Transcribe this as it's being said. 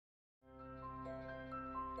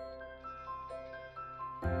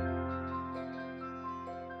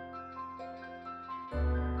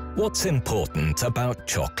What's important about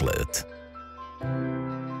chocolate?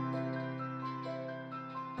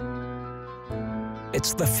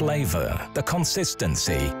 It's the flavor, the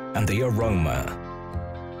consistency, and the aroma.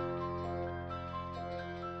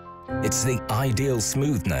 It's the ideal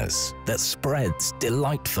smoothness that spreads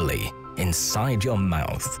delightfully inside your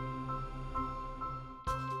mouth.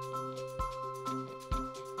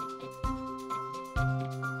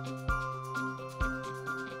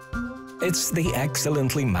 It's the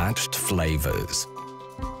excellently matched flavors,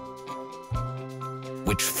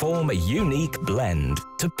 which form a unique blend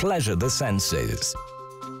to pleasure the senses.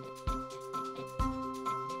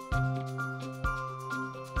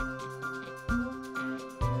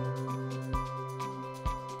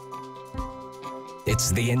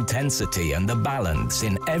 It's the intensity and the balance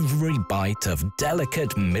in every bite of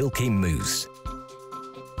delicate milky mousse,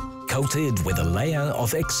 coated with a layer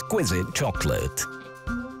of exquisite chocolate.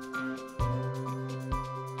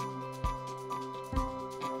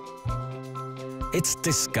 It's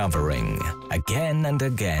discovering, again and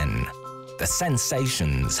again, the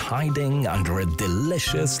sensations hiding under a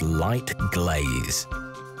delicious light glaze.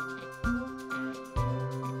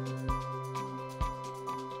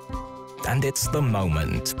 And it's the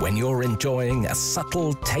moment when you're enjoying a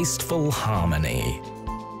subtle, tasteful harmony.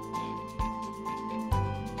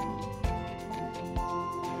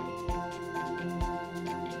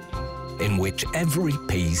 In which every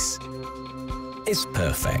piece is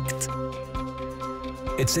perfect.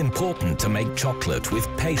 It's important to make chocolate with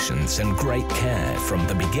patience and great care from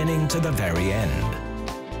the beginning to the very end.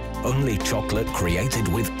 Only chocolate created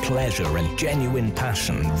with pleasure and genuine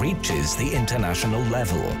passion reaches the international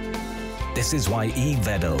level. This is why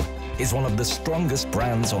Wedel is one of the strongest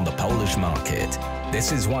brands on the Polish market.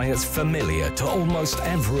 This is why it's familiar to almost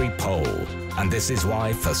every Pole. And this is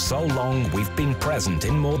why for so long we've been present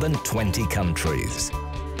in more than 20 countries.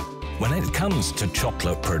 When it comes to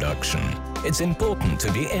chocolate production, it's important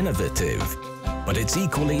to be innovative, but it's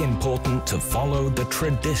equally important to follow the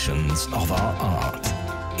traditions of our art.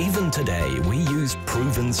 Even today, we use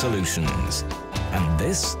proven solutions. And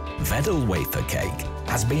this Wedel wafer cake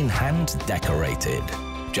has been hand-decorated,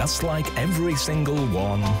 just like every single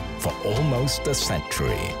one for almost a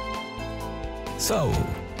century. So,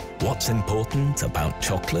 what's important about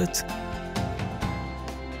chocolate?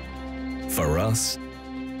 For us,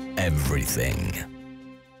 everything.